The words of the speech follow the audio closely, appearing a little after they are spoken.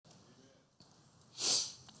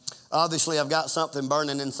Obviously, I've got something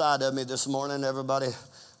burning inside of me this morning. Everybody,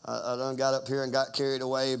 I done got up here and got carried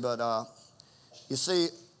away. But you see,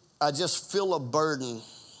 I just feel a burden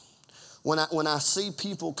when I see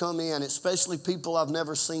people come in, especially people I've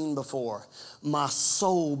never seen before. My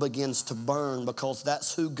soul begins to burn because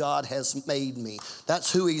that's who God has made me.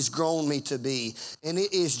 That's who He's grown me to be. And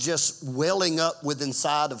it is just welling up within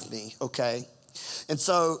inside of me, okay? And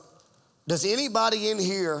so, does anybody in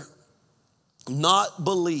here not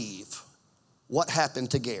believe what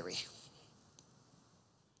happened to Gary?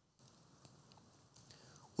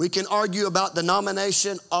 We can argue about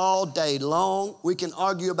denomination all day long. We can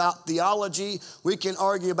argue about theology. We can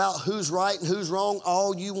argue about who's right and who's wrong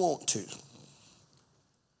all you want to.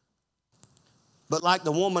 But like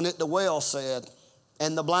the woman at the well said,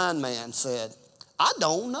 and the blind man said, I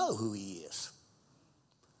don't know who He is.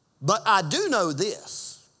 But I do know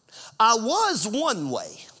this. I was one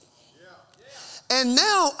way. And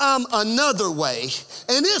now I'm another way.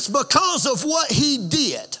 And it's because of what He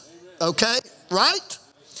did. Okay? Right?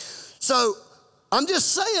 So I'm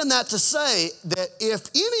just saying that to say that if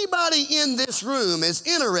anybody in this room is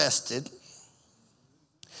interested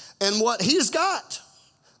in what He's got,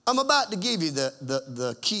 I'm about to give you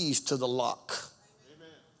the keys to the lock.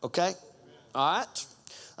 Okay? All right?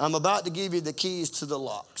 I'm about to give you the keys to the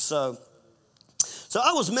lock. So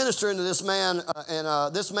I was ministering to this man,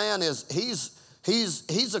 and this man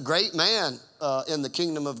he's a great man in the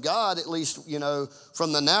kingdom of God. At least, you know,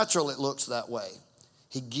 from the natural, it looks that way.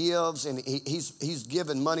 He gives, and he's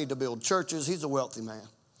given money to build churches. He's a wealthy man,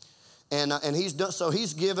 and he's done so.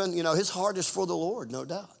 He's given, you know, his heart is for the Lord, no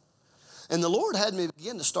doubt. And the Lord had me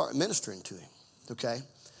begin to start ministering to him. Okay,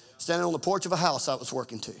 standing on the porch of a house I was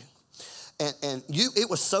working to, and it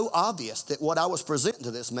was so obvious that what I was presenting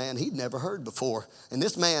to this man he'd never heard before. And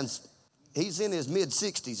this he's in his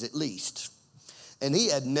mid-60s at least, and he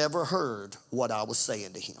had never heard what I was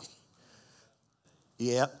saying to him.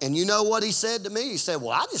 Yeah, and you know what he said to me? He said, well,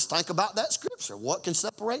 I just think about that scripture. What can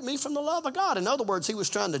separate me from the love of God? In other words, he was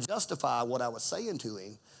trying to justify what I was saying to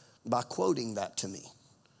him by quoting that to me.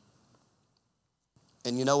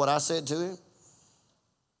 And you know what I said to him?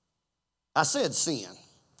 I said sin.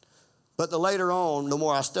 But the later on, the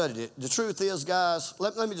more I studied it, the truth is, guys,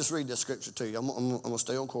 let me just read this scripture to you. I'm going to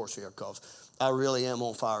stay on course here because I really am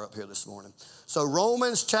on fire up here this morning. So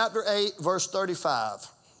Romans chapter 8, verse 35.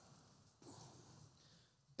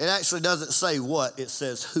 It actually doesn't say what, it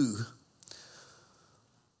says who.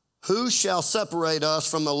 Who shall separate us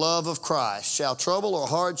from the love of Christ? Shall trouble or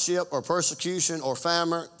hardship or persecution or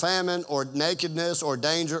famine or nakedness or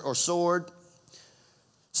danger or sword?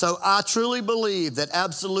 So I truly believe that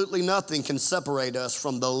absolutely nothing can separate us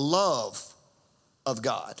from the love of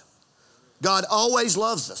God. God always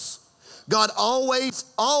loves us. God always,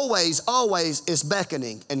 always, always is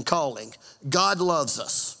beckoning and calling. God loves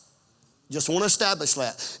us. Just want to establish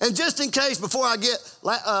that. And just in case, before I get,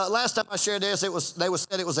 last time I shared this, they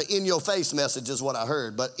said it was an in-your-face message is what I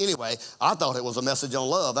heard. But anyway, I thought it was a message on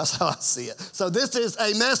love. That's how I see it. So this is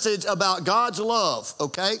a message about God's love,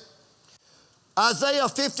 okay? Isaiah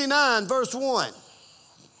 59, verse 1.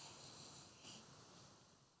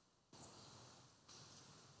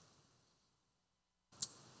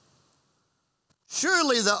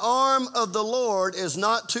 Surely the arm of the Lord is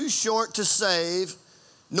not too short to save,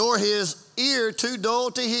 nor his ear too dull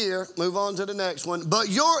to hear. Move on to the next one. But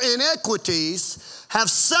your iniquities have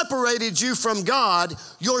separated you from God.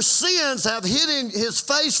 Your sins have hidden his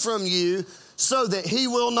face from you so that he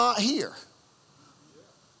will not hear.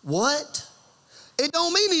 What? It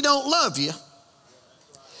don't mean he don't love you.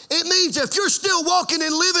 It means if you're still walking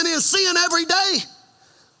and living in sin every day,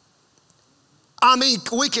 I mean,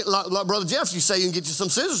 we can, like Brother Jeff, you say you can get you some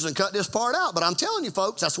scissors and cut this part out. But I'm telling you,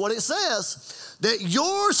 folks, that's what it says. That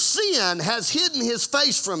your sin has hidden his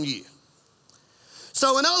face from you.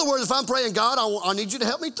 So in other words, if I'm praying, God, I need you to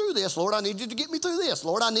help me through this. Lord, I need you to get me through this.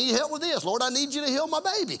 Lord, I need help with this. Lord, I need you to heal my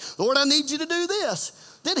baby. Lord, I need you to do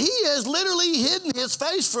this. That he has literally hidden his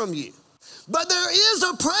face from you. But there is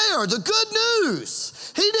a prayer, the good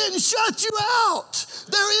news. He didn't shut you out.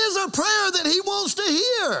 There is a prayer that he wants to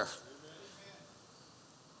hear.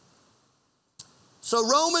 So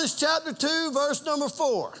Romans chapter 2, verse number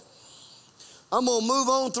 4. I'm going to move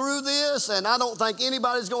on through this, and I don't think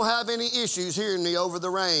anybody's going to have any issues hearing me over the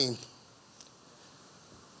rain.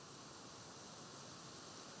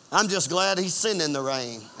 I'm just glad he's sending the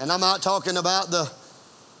rain. And I'm not talking about the...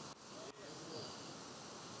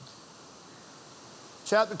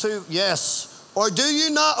 Chapter 2, yes. Or do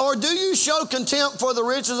you show contempt for the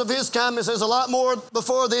riches of his kindness? There's a lot more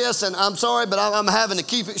before this, and I'm sorry, but I'm having to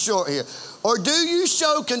keep it short here. Or do you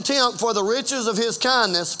show contempt for the riches of his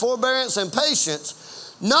kindness, forbearance, and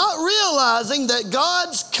patience, not realizing that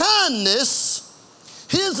God's kindness,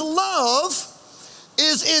 his love,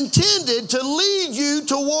 is intended to lead you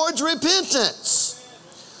towards repentance?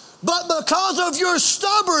 But because of your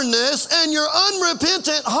stubbornness and your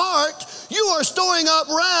unrepentant heart, you are storing up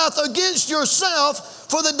wrath against yourself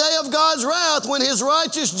for the day of God's wrath, when his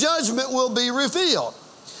righteous judgment will be revealed.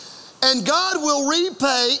 And God will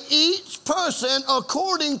repay each person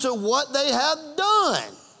according to what they have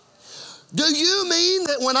done. Do you mean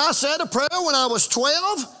that when I said a prayer when I was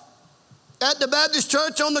 12 at the Baptist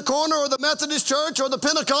church on the corner, or the Methodist church, or the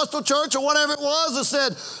Pentecostal church, or whatever it was, and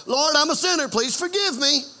said, Lord, I'm a sinner, please forgive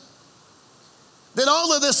me, that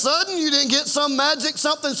all of a sudden you didn't get some magic,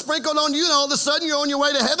 something sprinkled on you, and all of a sudden you're on your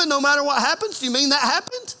way to heaven no matter what happens? Do you mean that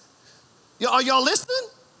happened? Are y'all listening?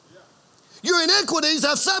 Yeah. Your iniquities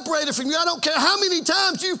have separated from you. I don't care how many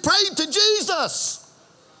times you've prayed to Jesus.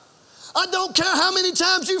 I don't care how many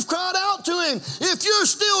times you've cried out to him. If you're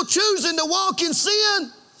still choosing to walk in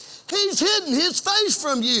sin, he's hidden his face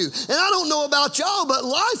from you. And I don't know about y'all, but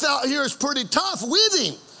life out here is pretty tough with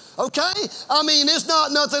him, okay? I mean, it's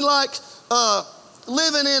not nothing like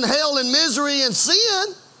living in hell and misery and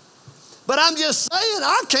sin. But I'm just saying,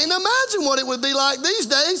 I can't imagine what it would be like these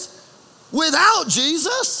days without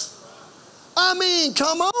Jesus. I mean,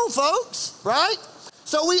 come on, folks, right?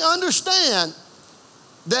 So we understand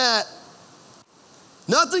that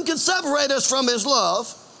nothing can separate us from his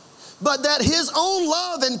love, but that his own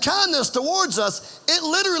love and kindness towards us, it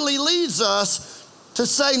literally leads us to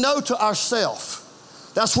say no to ourselves.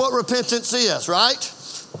 That's what repentance is, right?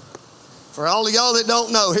 For all of y'all that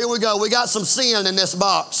don't know, here we go. We got some sin in this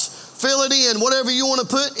box. Fill it in, whatever you want to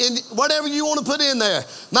put in there.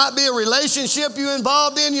 Might be a relationship you're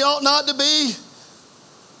involved in you ought not to be.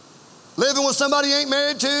 Living with somebody you ain't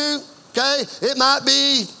married to, okay? It might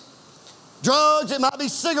be drugs, it might be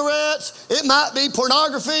cigarettes, it might be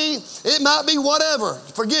pornography, it might be whatever.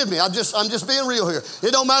 Forgive me, I'm just being real here.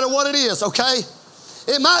 It don't matter what it is, okay?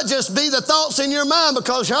 It might just be the thoughts in your mind,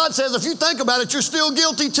 because God says if you think about it, you're still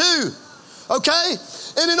guilty too. Okay?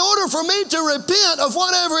 And in order for me to repent of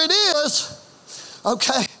whatever it is,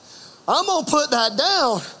 okay, I'm going to put that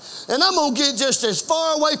down, and I'm going to get just as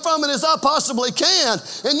far away from it as I possibly can.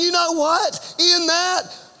 And you know what? In that,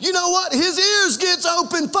 you know what? His ears gets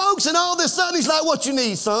open, folks, and all of a sudden he's like, what you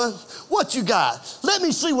need, son? What you got? Let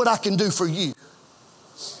me see what I can do for you.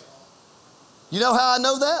 You know how I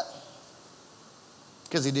know that?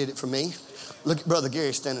 Because he did it for me. Look at Brother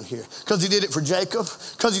Gary standing here. Because he did it for Jacob.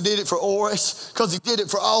 Because he did it for Oris. Because he did it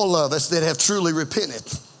for all of us that have truly repented.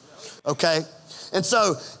 Okay? And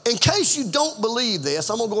so, in case you don't believe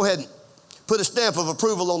this, I'm going to go ahead and put a stamp of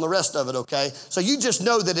approval on the rest of it, okay? So you just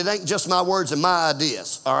know that it ain't just my words and my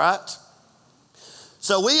ideas, all right?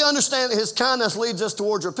 So we understand that his kindness leads us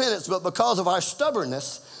towards repentance, but because of our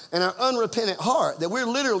stubbornness and our unrepentant heart, that we're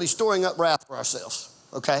literally storing up wrath for ourselves,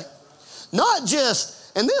 okay? Not just...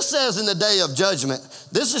 And this says in the day of judgment,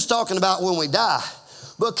 this is talking about when we die.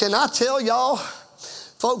 But can I tell y'all,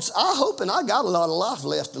 folks, I hope and I got a lot of life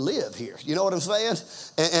left to live here. You know what I'm saying?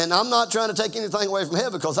 And I'm not trying to take anything away from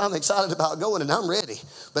heaven, because I'm excited about going and I'm ready.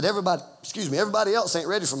 But everybody else ain't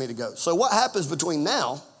ready for me to go. So what happens between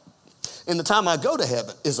now and the time I go to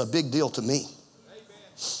heaven is a big deal to me.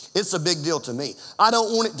 It's a big deal to me. I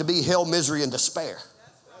don't want it to be hell, misery, and despair.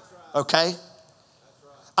 Okay?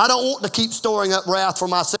 I don't want to keep storing up wrath for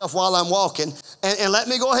myself while I'm walking. And let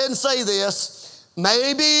me go ahead and say this.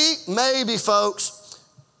 Maybe, folks,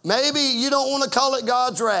 maybe you don't want to call it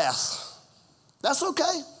God's wrath. That's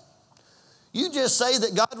okay. You just say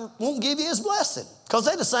that God won't give you his blessing, because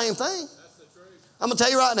they're the same thing. That's the truth. I'm going to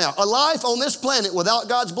tell you right now, a life on this planet without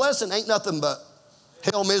God's blessing ain't nothing but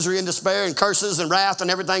hell, misery, and despair, and curses, and wrath, and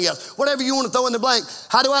everything else. Whatever you want to throw in the blank.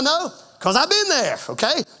 How do I know? Because I've been there,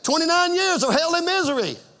 okay? 29 years of hell and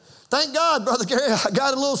misery. Thank God, Brother Gary, I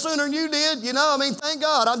got it a little sooner than you did. You know, I mean, thank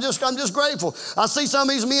God. I'm just grateful. I see some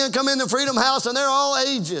of these men come in the Freedom House, and they're all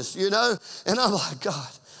ages, you know. And I'm like, God,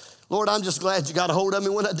 Lord, I'm just glad you got a hold of me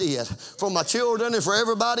when I did. For my children and for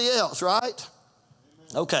everybody else, right?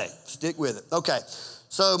 Okay, stick with it. Okay,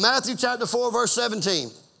 so Matthew chapter 4, verse 17.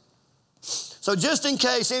 So just in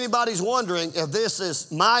case anybody's wondering if this is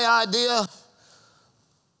my idea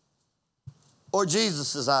or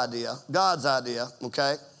Jesus' idea, God's idea,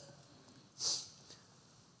 okay?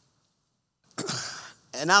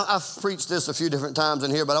 And I've preached this a few different times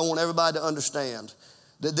in here, but I want everybody to understand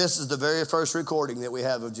that this is the very first recording that we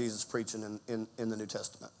have of Jesus preaching in the New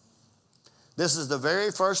Testament. This is the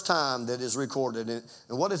very first time that is recorded. And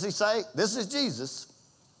what does he say? This is Jesus.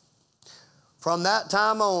 From that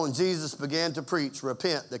time on, Jesus began to preach,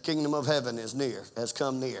 repent, the kingdom of heaven is near, has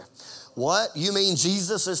come near. What? You mean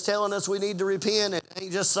Jesus is telling us we need to repent? It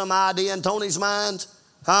ain't just some idea in Tony's mind?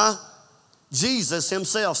 Huh? Jesus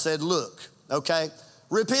himself said, look, okay,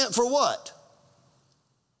 repent for what?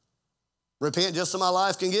 Repent just so my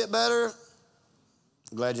life can get better?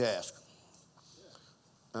 I'm glad you asked.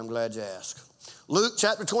 I'm glad you asked. Luke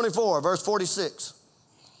chapter 24, verse 46.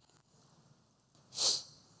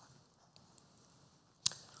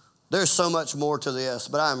 There's so much more to this,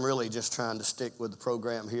 but I'm really just trying to stick with the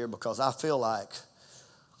program here because I feel like,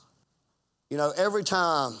 you know, every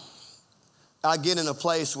time I get in a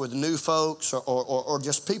place with new folks or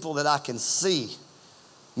just people that I can see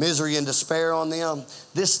misery and despair on them,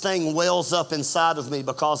 this thing wells up inside of me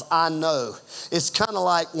because I know. It's kind of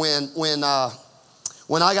like when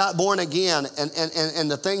I got born again and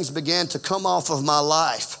the things began to come off of my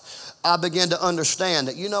life, I began to understand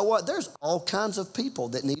that, you know what, there's all kinds of people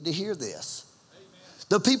that need to hear this. Amen.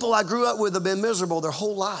 The people I grew up with have been miserable their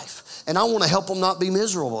whole life, and I want to help them not be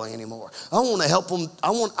miserable anymore. I want to help them.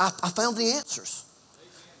 I found the answers.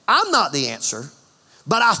 Amen. I'm not the answer,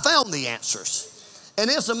 but I found the answers, and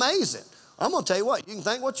it's amazing. I'm going to tell you what, you can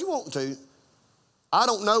think what you want to. I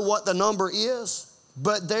don't know what the number is,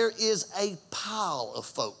 but there is a pile of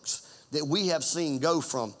folks that we have seen go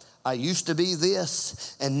from I used to be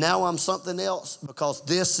this, and now I'm something else, because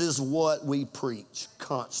this is what we preach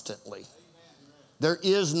constantly. There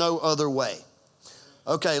is no other way.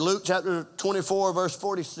 Okay, Luke chapter 24, verse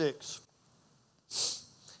 46.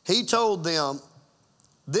 He told them,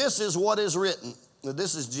 this is what is written.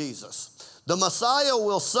 This is Jesus. The Messiah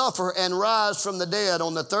will suffer and rise from the dead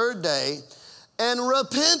on the third day, and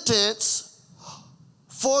repentance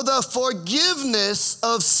for the forgiveness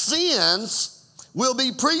of sins will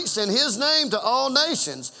be preached in his name to all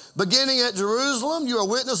nations. Beginning at Jerusalem, you are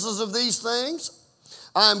witnesses of these things.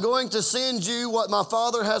 I am going to send you what my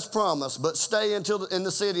Father has promised, but stay in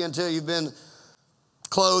the city until you've been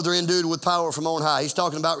clothed or endued with power from on high. He's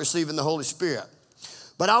talking about receiving the Holy Spirit.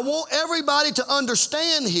 But I want everybody to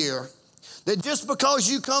understand here that just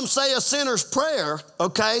because you come say a sinner's prayer,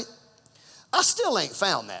 okay, I still ain't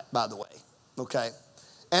found that, by the way, okay?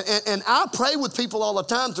 And I pray with people all the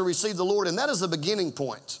time to receive the Lord, and that is the beginning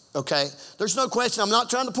point, okay? There's no question. I'm not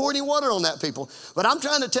trying to pour any water on that, people. But I'm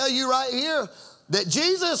trying to tell you right here that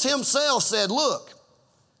Jesus himself said, look,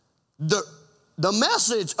 the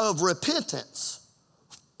message of repentance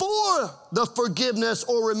for the forgiveness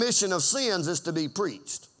or remission of sins is to be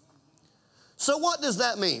preached. So what does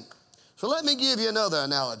that mean? So let me give you another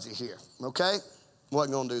analogy here, okay?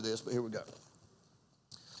 Wasn't going to do this, but here we go.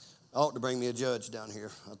 I ought to bring me a judge down here.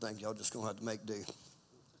 I think y'all just going to have to make do.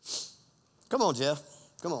 Come on, Jeff.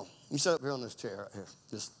 Come on. You sit up here on this chair right here,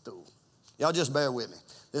 this stool. Y'all just bear with me.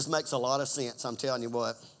 This makes a lot of sense, I'm telling you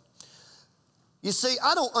what. You see,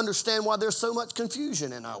 I don't understand why there's so much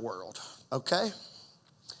confusion in our world, okay?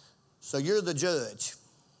 So you're the judge,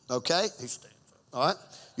 okay? He stands up. All right?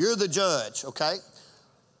 You're the judge, okay?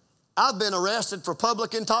 I've been arrested for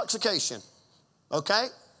public intoxication, okay?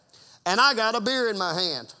 And I got a beer in my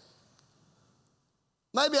hand.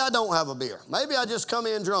 Maybe I don't have a beer. Maybe I just come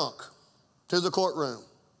in drunk to the courtroom.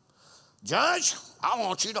 Judge, I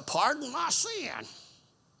want you to pardon my sin.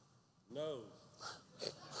 No.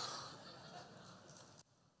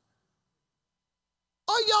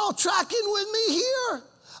 Are y'all tracking with me here?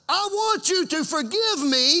 I want you to forgive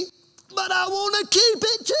me, but I want to keep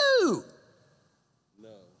it too. No.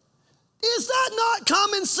 Is that not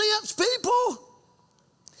common sense, people?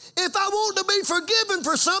 If I want to be forgiven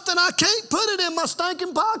for something, I can't put it in my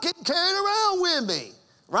stinking pocket and carry it around with me.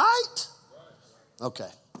 Right? Okay.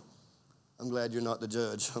 I'm glad you're not the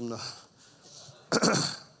judge. I'm not.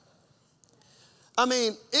 I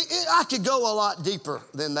mean, I could go a lot deeper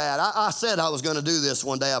than that. I said I was going to do this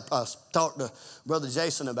one day. I talked to Brother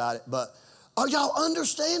Jason about it, but are y'all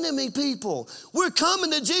understanding me, people? We're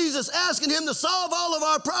coming to Jesus, asking him to solve all of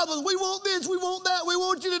our problems. We want this, we want that, we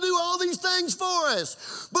want you to do all these things for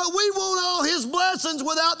us. But we want all his blessings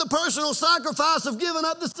without the personal sacrifice of giving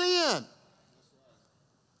up the sin.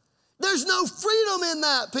 There's no freedom in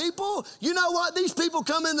that, people. You know what? These people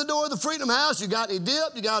come in the door of the Freedom House. You got any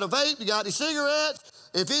dip, you got a vape, you got any cigarettes.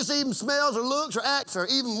 If it even smells or looks or acts or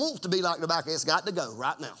even wants to be like tobacco, it's got to go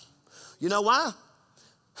right now. You know why?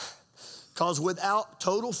 Because without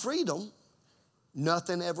total freedom,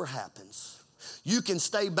 nothing ever happens. You can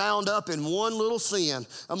stay bound up in one little sin.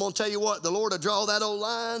 I'm going to tell you what, the Lord will draw that old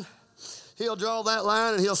line. He'll draw that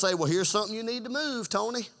line and he'll say, well, here's something you need to move,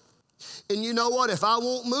 Tony. And you know what? If I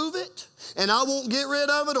won't move it and I won't get rid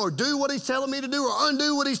of it or do what he's telling me to do or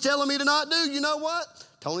undo what he's telling me to not do, you know what?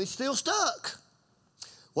 Tony's still stuck.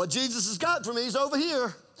 What Jesus has got for me is over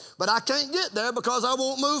here. But I can't get there because I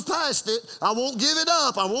won't move past it. I won't give it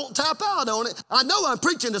up. I won't tap out on it. I know I'm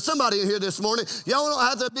preaching to somebody in here this morning. Y'all don't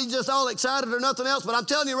have to be just all excited or nothing else, but I'm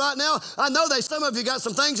telling you right now, I know that some of you got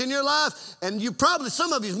some things in your life, and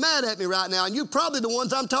some of you's mad at me right now, and you probably the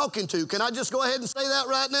ones I'm talking to. Can I just go ahead and say that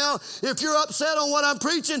right now? If you're upset on what I'm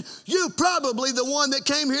preaching, you probably the one that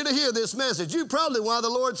came here to hear this message. You probably why the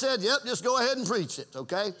Lord said, yep, just go ahead and preach it,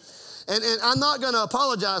 okay? And I'm not going to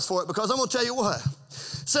apologize for it because I'm going to tell you what.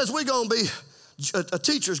 It says a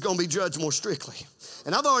teacher's going to be judged more strictly.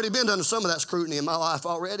 And I've already been under some of that scrutiny in my life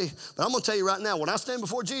already. But I'm going to tell you right now, when I stand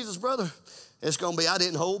before Jesus, brother, it's going to be I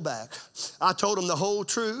didn't hold back. I told him the whole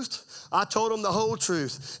truth. I told him the whole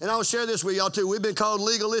truth. And I'll share this with y'all too. We've been called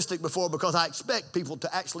legalistic before because I expect people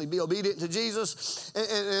to actually be obedient to Jesus.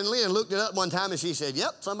 And Lynn looked it up one time and she said,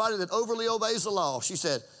 yep, somebody that overly obeys the law. She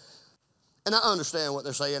said, and I understand what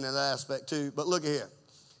they're saying in that aspect too, but look at here.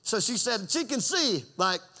 So she said she can see,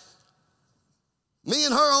 like, me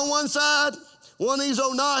and her on one side, one of these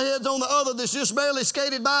old knotheads on the other that's just barely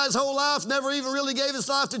skated by his whole life, never even really gave his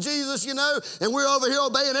life to Jesus, you know, and we're over here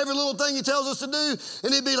obeying every little thing he tells us to do,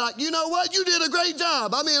 and he'd be like, you know what, you did a great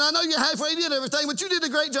job. I mean, I know you halfway did everything, but you did a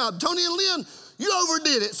great job. Tony and Lynn, you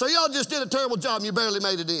overdid it, so y'all just did a terrible job and you barely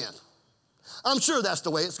made it in. I'm sure that's the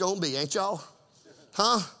way it's going to be, ain't y'all?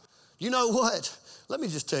 Huh? You know what? Let me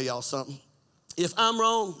just tell y'all something. If I'm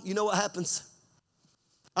wrong, you know what happens?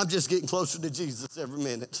 I'm just getting closer to Jesus every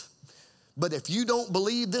minute. But if you don't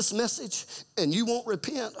believe this message and you won't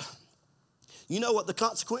repent, you know what the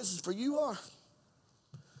consequences for you are?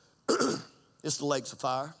 It's the lakes of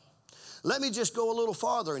fire. Let me just go a little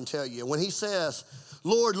farther and tell you. When he says,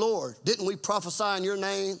 Lord, Lord, didn't we prophesy in your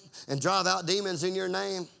name and drive out demons in your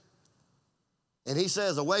name? And he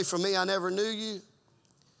says, away from me, I never knew you.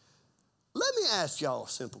 Let me ask y'all a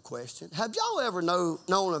simple question. Have y'all ever known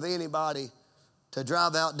of anybody to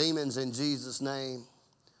drive out demons in Jesus' name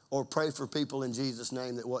or pray for people in Jesus'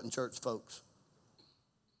 name that wasn't church folks?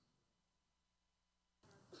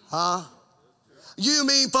 Huh? You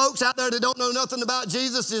mean folks out there that don't know nothing about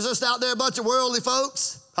Jesus is just out there a bunch of worldly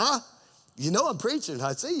folks? Huh? You know I'm preaching.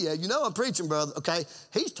 I see you. You know I'm preaching, brother. Okay,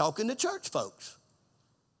 he's talking to church folks.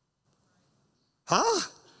 Huh?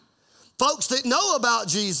 Folks that know about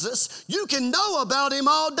Jesus, you can know about him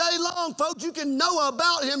all day long, folks. You can know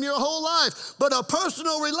about him your whole life. But a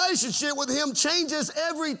personal relationship with him changes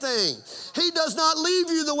everything. He does not leave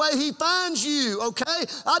you the way he finds you, okay?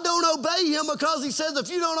 I don't obey him because he says, if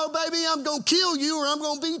you don't obey me, I'm going to kill you or I'm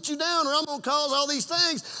going to beat you down or I'm going to cause all these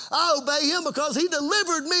things. I obey him because he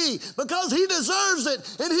delivered me, because he deserves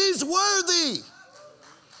it and he's worthy.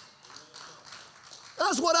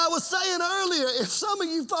 That's what I was saying earlier. If some of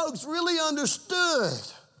you folks really understood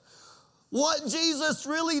what Jesus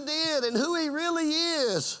really did and who he really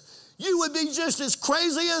is, you would be just as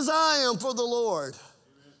crazy as I am for the Lord.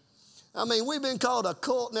 I mean, we've been called a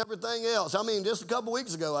cult and everything else. I mean, just a couple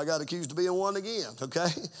weeks ago, I got accused of being one again, okay?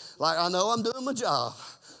 Like, I know I'm doing my job.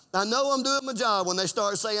 I know I'm doing my job when they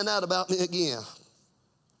start saying that about me again.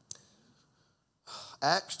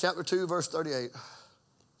 Acts chapter 2, verse 38.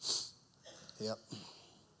 Yep.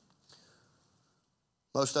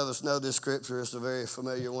 Most of us know this scripture. It's a very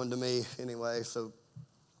familiar one to me anyway. So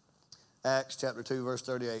Acts chapter 2, verse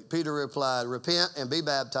 38. Peter replied, repent and be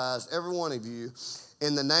baptized, every one of you,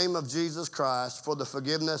 in the name of Jesus Christ for the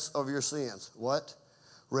forgiveness of your sins. What?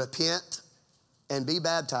 Repent and be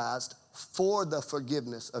baptized for the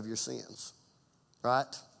forgiveness of your sins.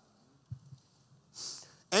 Right?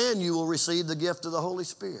 And you will receive the gift of the Holy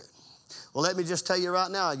Spirit. Well, let me just tell you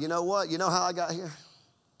right now, you know what? You know how I got here?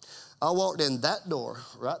 I walked in that door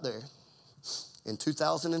right there in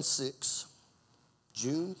 2006,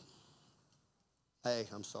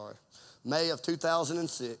 May of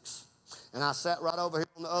 2006. And I sat right over here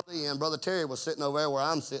on the other end. Brother Terry was sitting over there where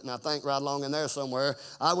I'm sitting, I think right along in there somewhere.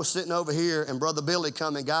 I was sitting over here, and Brother Billy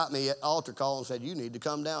come and got me at altar call and said, you need to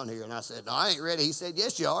come down here. And I said, no, I ain't ready. He said,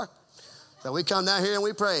 yes, you are. So we come down here and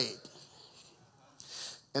we prayed.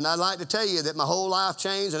 And I'd like to tell you that my whole life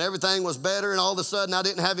changed and everything was better, and all of a sudden I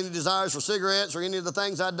didn't have any desires for cigarettes or any of the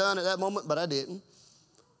things I'd done at that moment, but I didn't.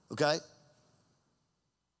 Okay?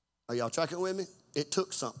 Are y'all tracking with me? It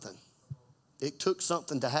took something. It took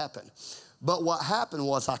something to happen. But what happened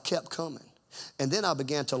was I kept coming. And then I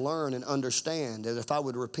began to learn and understand that if I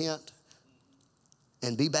would repent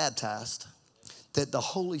and be baptized, that the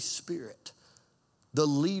Holy Spirit, the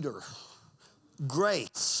leader,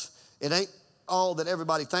 grace, it ain't all that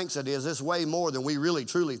everybody thinks it is. It's way more than we really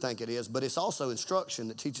truly think it is, but it's also instruction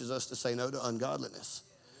that teaches us to say no to ungodliness.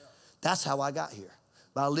 That's how I got here,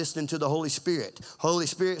 by listening to the Holy Spirit. Holy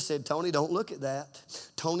Spirit said, Tony, don't look at that.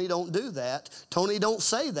 Tony, don't do that. Tony, don't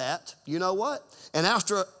say that. You know what? And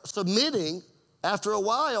after submitting, after a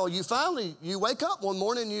while, you wake up one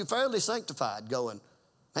morning and you're fairly sanctified, going,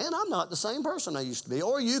 man, I'm not the same person I used to be.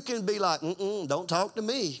 Or you can be like, don't talk to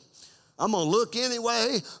me. I'm going to look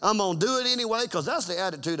anyway. I'm going to do it anyway, because that's the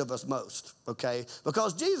attitude of us most, okay?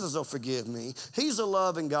 Because Jesus will forgive me. He's a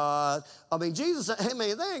loving God. I mean, Jesus, hey,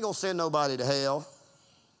 man, they ain't going to send nobody to hell.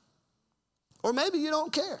 Or maybe you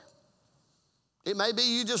don't care. It may be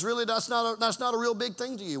you just really, that's not a real big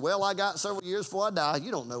thing to you. Well, I got several years before I die.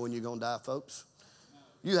 You don't know when you're going to die, folks.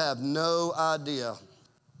 You have no idea.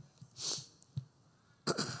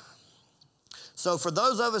 So for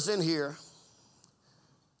those of us in here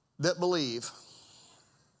that believe,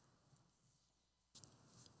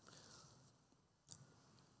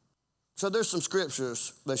 so there's some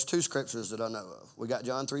scriptures, there's two scriptures that I know of. We got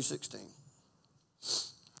John 3:16.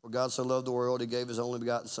 For God so loved the world, he gave his only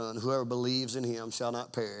begotten son. Whoever believes in him shall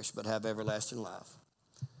not perish, but have everlasting life.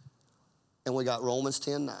 And we got Romans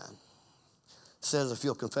 10:9. It says, if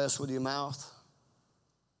you'll confess with your mouth,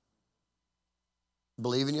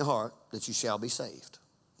 believe in your heart, that you shall be saved.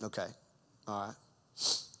 Okay, all right.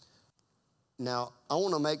 Now, I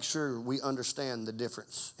want to make sure we understand the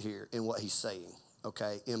difference here in what he's saying,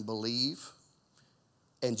 okay, in believe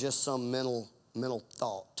and just some mental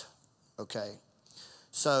thought, okay?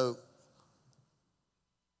 So,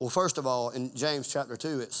 well, first of all, in James chapter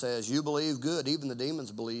 2, it says, you believe good, even the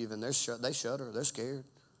demons believe, and they shudder, they're scared.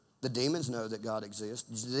 The demons know that God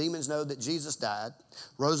exists. The demons know that Jesus died,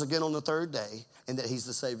 rose again on the third day, and that he's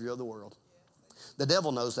the Savior of the world. The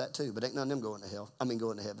devil knows that too, but ain't none of them going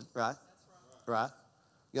to heaven, right? Right?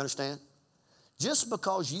 You understand? Just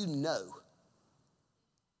because you know,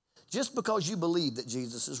 just because you believe that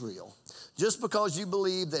Jesus is real, just because you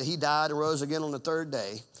believe that he died and rose again on the third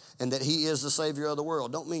day, and that he is the Savior of the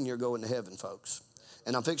world, don't mean you're going to heaven, folks.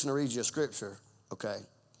 And I'm fixing to read you a scripture, okay?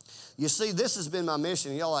 You see, this has been my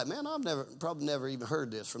mission. Y'all like, man, I've probably never even heard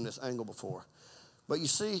this from this angle before. But you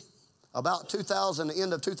see, about the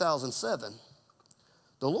end of 2007,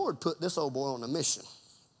 the Lord put this old boy on a mission.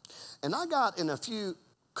 And I got in a few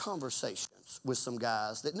conversations with some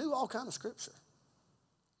guys that knew all kind of scripture.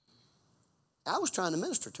 I was trying to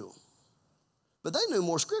minister to them. But they knew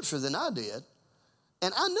more scripture than I did.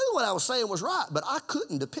 And I knew what I was saying was right, but I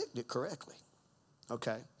couldn't depict it correctly.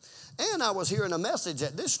 Okay? And I was hearing a message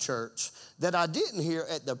at this church that I didn't hear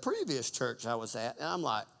at the previous church I was at. And I'm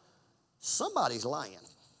like, somebody's lying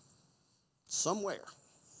somewhere.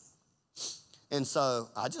 And so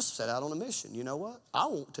I just set out on a mission. You know what? I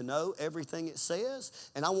want to know everything it says,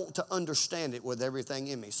 and I want to understand it with everything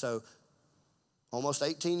in me. So almost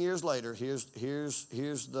 18 years later, here's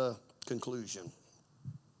the conclusion.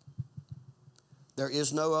 There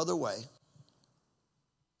is no other way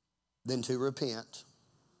than to repent.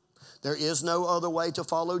 There is no other way to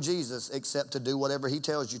follow Jesus except to do whatever he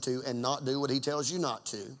tells you to and not do what he tells you not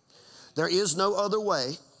to. There is no other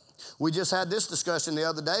way. We just had this discussion the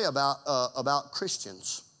other day about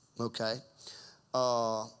Christians, okay? It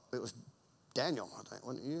was Daniel, I think,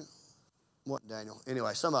 wasn't it you? What Daniel?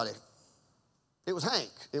 Anyway, somebody. It was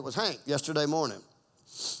Hank. It was Hank yesterday morning.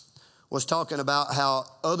 Was talking about how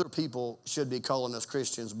other people should be calling us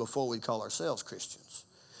Christians before we call ourselves Christians.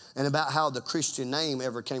 And about how the Christian name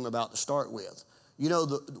ever came about to start with. You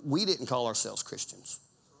know, we didn't call ourselves Christians.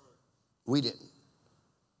 We didn't.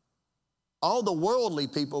 All the worldly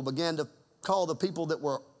people began to call the people that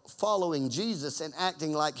were following Jesus and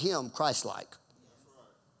acting like him Christ-like.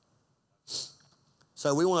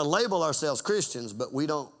 So we want to label ourselves Christians, but we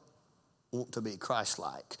don't want to be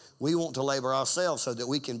Christ-like. We want to label ourselves so that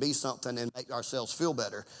we can be something and make ourselves feel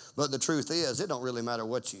better. But the truth is, it don't really matter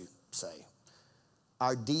what you say.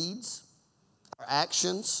 Our deeds, our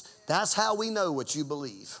actions, that's how we know what you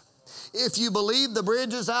believe. If you believe the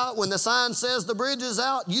bridge is out, when the sign says the bridge is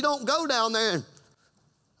out, you don't go down there and,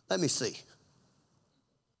 let me see.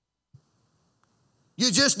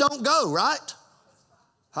 You just don't go, right?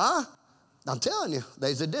 Huh? I'm telling you,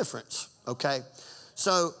 there's a difference, okay?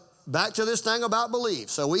 So back to this thing about belief.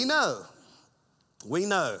 So we know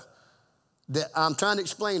that I'm trying to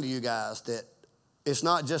explain to you guys that it's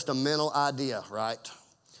not just a mental idea, right?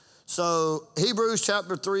 So Hebrews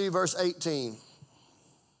chapter 3, verse 18.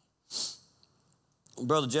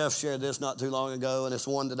 Brother Jeff shared this not too long ago, and it's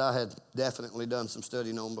one that I had definitely done some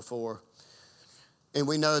studying on before. And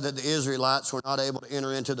we know that the Israelites were not able to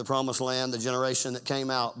enter into the promised land, the generation that came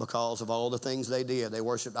out, because of all the things they did. They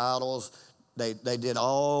worshiped idols, They did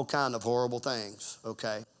all kind of horrible things,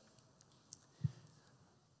 okay?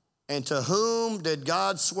 And to whom did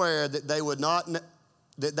God swear that they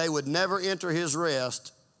would never enter his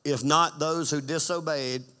rest, if not those who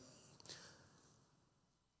disobeyed?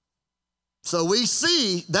 So we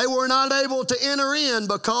see they were not able to enter in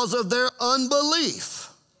because of their unbelief.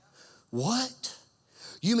 What?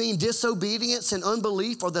 You mean disobedience and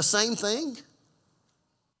unbelief are the same thing?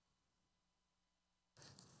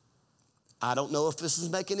 I don't know if this is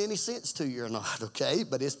making any sense to you or not, okay?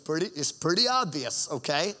 But it's pretty obvious,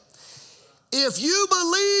 okay? If you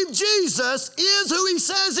believe Jesus is who he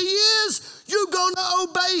says he is, you're going to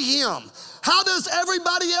obey him. How does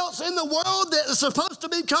everybody else in the world that is supposed to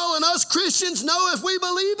be calling us Christians know if we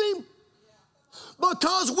believe him?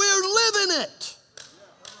 Because we're living it.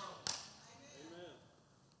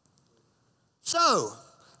 So,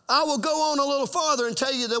 I will go on a little farther and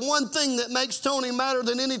tell you the one thing that makes Tony madder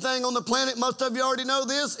than anything on the planet, most of you already know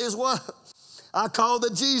this, is what I call the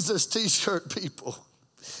Jesus t-shirt people.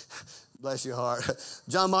 Bless your heart.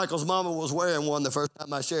 John Michael's mama was wearing one the first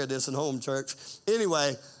time I shared this in home church.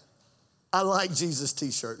 Anyway, I like Jesus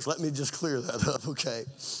t-shirts. Let me just clear that up, okay?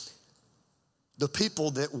 The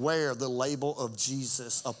people that wear the label of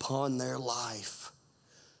Jesus upon their life,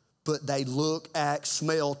 but they look, act,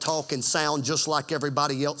 smell, talk, and sound just like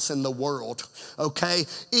everybody else in the world, okay?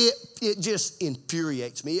 It just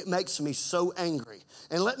infuriates me. It makes me so angry.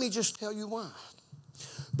 And let me just tell you why.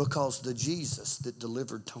 Because the Jesus that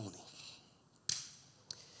delivered Tony.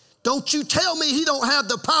 Don't you tell me he don't have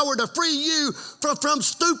the power to free you from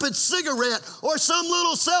stupid cigarette or some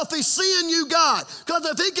little selfish sin you got. Because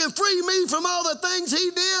if he can free me from all the things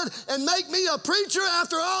he did and make me a preacher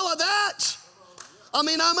after all of that, I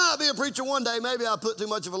mean, I might be a preacher one day. Maybe I put too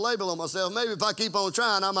much of a label on myself. Maybe if I keep on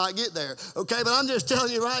trying, I might get there. Okay, but I'm just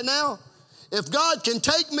telling you right now, if God can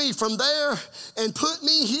take me from there and put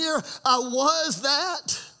me here, I was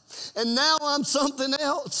that, and now I'm something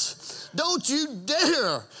else. Don't you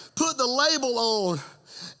dare put the label on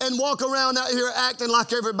and walk around out here acting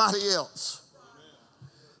like everybody else.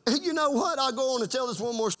 And you know what? I'll go on and tell this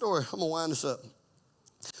one more story. I'm going to wind this up.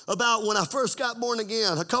 About when I first got born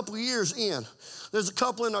again, a couple of years in, there's a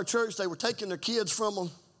couple in our church, they were taking their kids from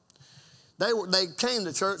them. They came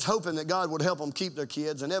to church hoping that God would help them keep their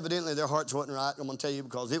kids, and evidently their hearts wasn't right. I'm going to tell you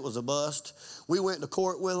because it was a bust. We went to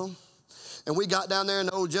court with them, and we got down there, and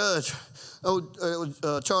the old judge,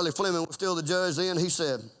 Charlie Fleming was still the judge then. He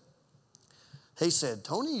said,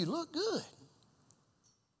 Tony, you look good.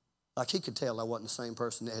 Like he could tell I wasn't the same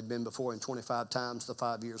person that had been before him 25 times the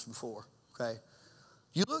 5 years before, okay?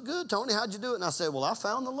 You look good, Tony. How'd you do it? And I said, well, I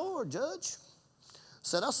found the Lord, Judge.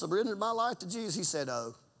 Said, I surrendered my life to Jesus. He said,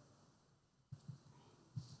 oh.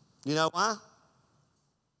 You know why?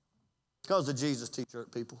 Because of Jesus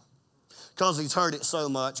t-shirt people. Because he's heard it so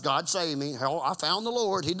much. God saved me. I found the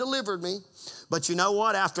Lord. He delivered me. But you know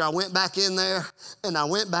what? After I went back in there, and I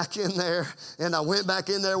went back in there, and I went back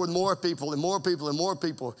in there with more people and more people and more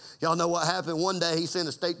people. Y'all know what happened? One day he sent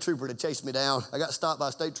a state trooper to chase me down. I got stopped by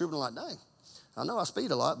a state trooper, and I'm like, dang. I know I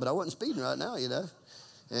speed a lot, but I wasn't speeding right now, you know.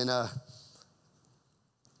 And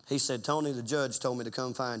he said, Tony, the judge told me to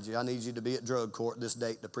come find you. I need you to be at drug court this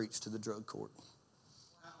date to preach to the drug court.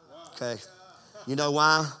 Okay. You know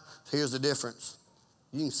why? Here's the difference.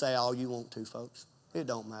 You can say all you want to, folks. It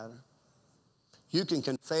don't matter. You can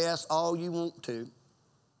confess all you want to,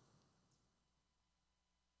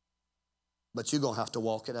 but you're going to have to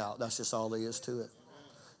walk it out. That's just all there is to it.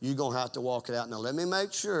 You're going to have to walk it out. Now, let me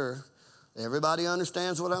make sure everybody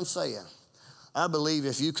understands what I'm saying. I believe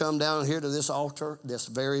if you come down here to this altar, this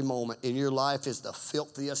very moment, and your life is the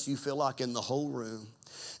filthiest you feel like in the whole room,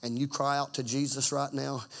 and you cry out to Jesus right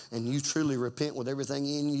now, and you truly repent with everything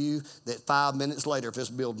in you, that 5 minutes later, if this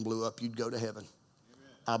building blew up, you'd go to heaven. Amen.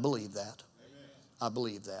 I believe that. Amen. I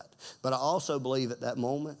believe that. But I also believe at that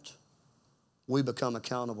moment, we become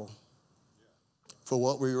accountable for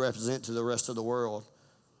what we represent to the rest of the world.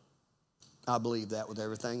 I believe that with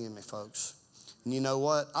everything in me, folks. And you know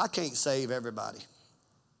what? I can't save everybody.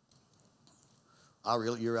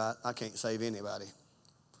 You're right. I can't save anybody.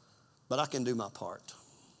 But I can do my part.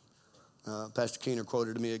 Pastor Keener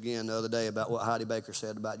quoted to me again the other day about what Heidi Baker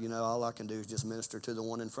said about, all I can do is just minister to the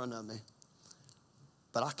one in front of me.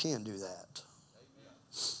 But I can do that. Amen.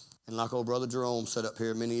 And like old Brother Jerome said up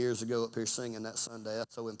here many years ago, up here singing that Sunday,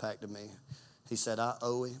 that so impacted me. He said, I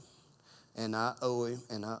owe him, and I owe him,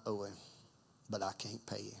 and I owe him, but I can't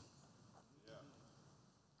pay him.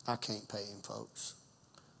 I can't pay him, folks,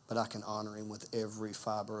 but I can honor him with every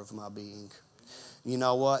fiber of my being. You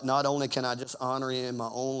know what? Not only can I just honor him in my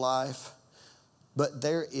own life, but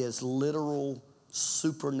there is literal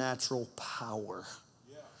supernatural power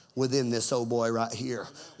within this old boy right here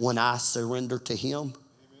when I surrender to him.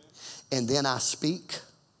 And then I speak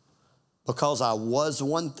because I was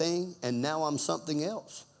one thing and now I'm something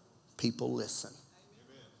else. People listen.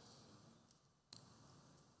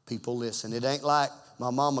 People listen. It ain't like my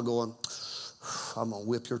mama going, I'm going to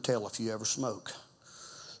whip your tail if you ever smoke.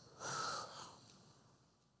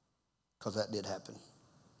 Because that did happen.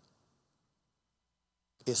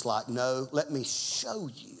 It's like, no, let me show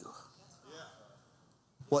you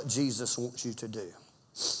what Jesus wants you to do.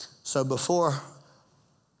 So before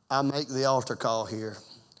I make the altar call here,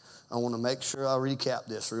 I want to make sure I recap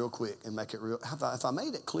this real quick and make it real. Have I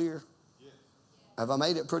made it clear? Have I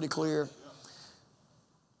made it pretty clear?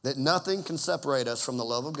 That nothing can separate us from the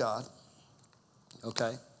love of God.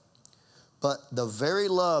 Okay? But the very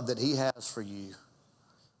love that he has for you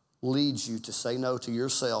leads you to say no to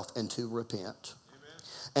yourself and to repent. Amen.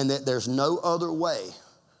 And that there's no other way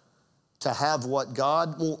to have what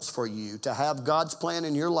God wants for you, to have God's plan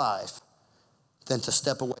in your life, than to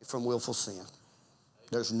step away from willful sin.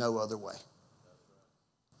 There's no other way.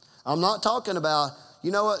 I'm not talking about,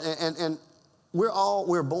 you know what, and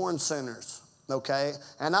we're born sinners, okay?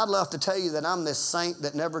 And I'd love to tell you that I'm this saint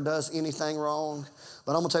that never does anything wrong.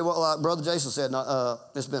 But I'm going to tell you what, like Brother Jason said,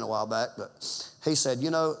 it's been a while back, but he said, you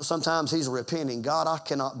know, sometimes he's repenting. God, I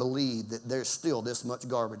cannot believe that there's still this much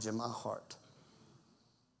garbage in my heart.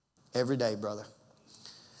 Every day, brother.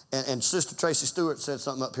 And Sister Tracy Stewart said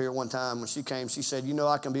something up here one time when she came. She said, you know,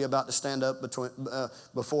 I can be about to stand up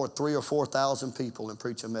before 3,000 or 4,000 people and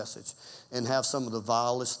preach a message and have some of the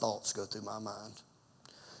vilest thoughts go through my mind.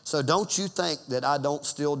 So don't you think that I don't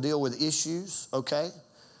still deal with issues, okay?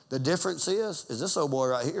 The difference is this old boy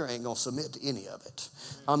right here ain't going to submit to any of it.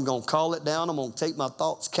 I'm going to call it down. I'm going to take my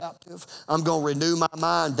thoughts captive. I'm going to renew my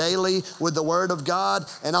mind daily with the Word of God,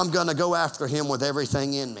 and I'm going to go after him with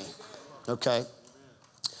everything in me, okay?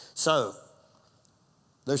 So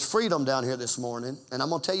there's freedom down here this morning, and I'm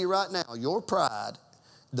going to tell you right now, your pride,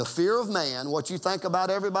 the fear of man, what you think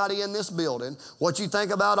about everybody in this building, what you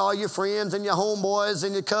think about all your friends and your homeboys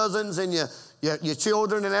and your cousins and your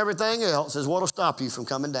children and everything else is what will stop you from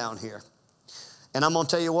coming down here. And I'm going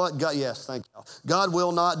to tell you what, God, yes, thank you. God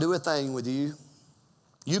will not do a thing with you.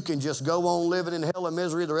 You can just go on living in hell and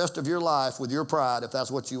misery the rest of your life with your pride if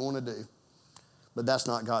that's what you want to do. But that's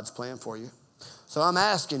not God's plan for you. So I'm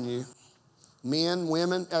asking you, men,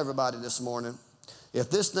 women, everybody this morning, if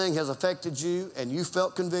this thing has affected you and you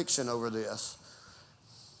felt conviction over this,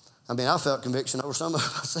 I mean, I felt conviction over some of it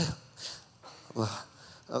myself.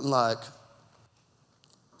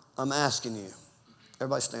 I'm asking you,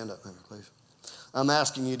 everybody stand up here, please. I'm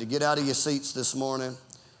asking you to get out of your seats this morning.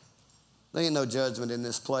 There ain't no judgment in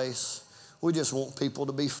this place. We just want people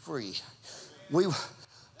to be free.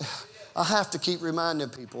 I have to keep reminding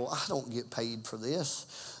people, I don't get paid for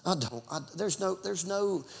this. The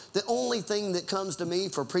only thing that comes to me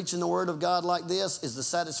for preaching the Word of God like this is the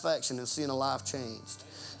satisfaction in seeing a life changed.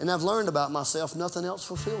 And I've learned about myself, nothing else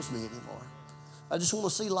fulfills me anymore. I just want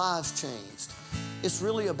to see lives changed. It's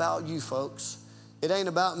really about you folks. It ain't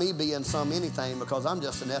about me being some anything because I'm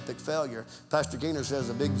just an epic failure. Pastor Geener says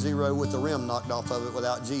a big zero with the rim knocked off of it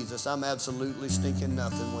without Jesus. I'm absolutely stinking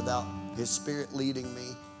nothing without His Spirit leading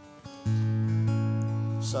me.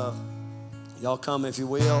 So, y'all come if you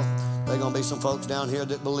will. There are going to be some folks down here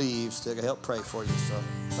that believes that can help pray for you. So,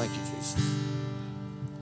 thank you, Jesus.